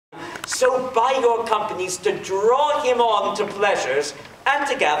So by your companies to draw him on to pleasures, and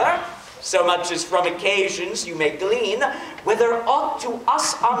together, so much as from occasions you may glean, whether aught to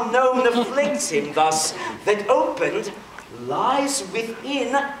us unknown afflicts him thus, that opened lies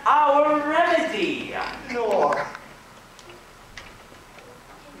within our remedy. Nor.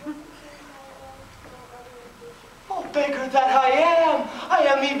 Oh, beggar that I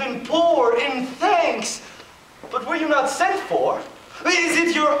am even poor in thanks. But were you not sent for? Is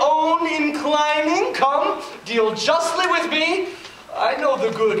it your own inclining? Come, deal justly with me. I know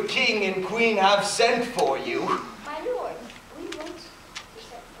the good king and queen have sent for you. My lord, we want to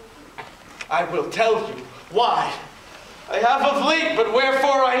send for you. I will tell you why. I have of late, but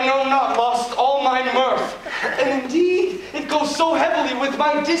wherefore I know not, lost all my mirth. And indeed, it goes so heavily with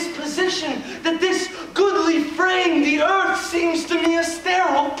my disposition that this goodly frame, the earth, seems to me a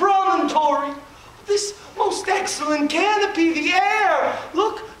sterile promontory. This most excellent canopy, the air.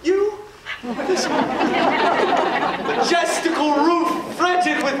 Look, you. This majestical roof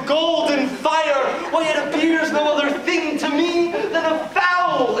fretted with gold and fire. Why, it appears no other thing to me than a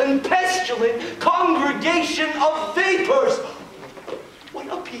foul and pestilent congregation of vapors. What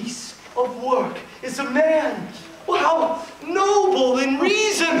a piece of work is a man. Well, how noble in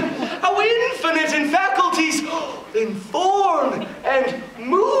reason, how infinite in faculties, in form and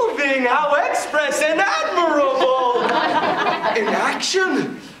moving, how express and admirable. In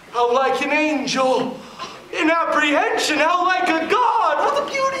action, how like an angel. In apprehension, how like a god. What the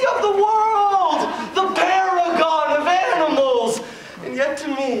beauty of the world, the paragon of animals. And yet to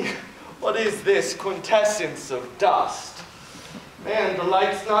me, what is this quintessence of dust? Man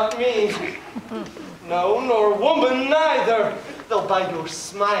delights not me. No, nor woman neither, though by your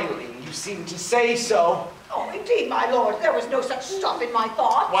smiling you seem to say so. Oh, indeed, my lord, there was no such stuff in my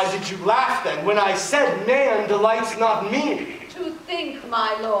thoughts. Why did you laugh then when I said man delights not me? To think,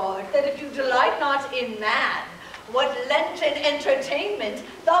 my lord, that if you delight not in man, what Lenten entertainment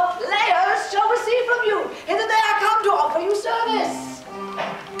the players shall receive from you, hither they are come to offer you service.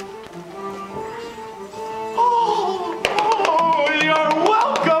 Oh, you're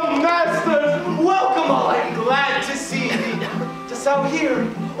welcome, masters. Welcome all. I'm glad to see thee. Dost thou hear,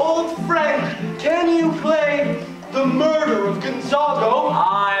 old friend, can you play the murder of Gonzago?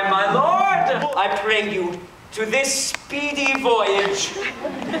 Aye, my lord, I pray you to this speedy voyage.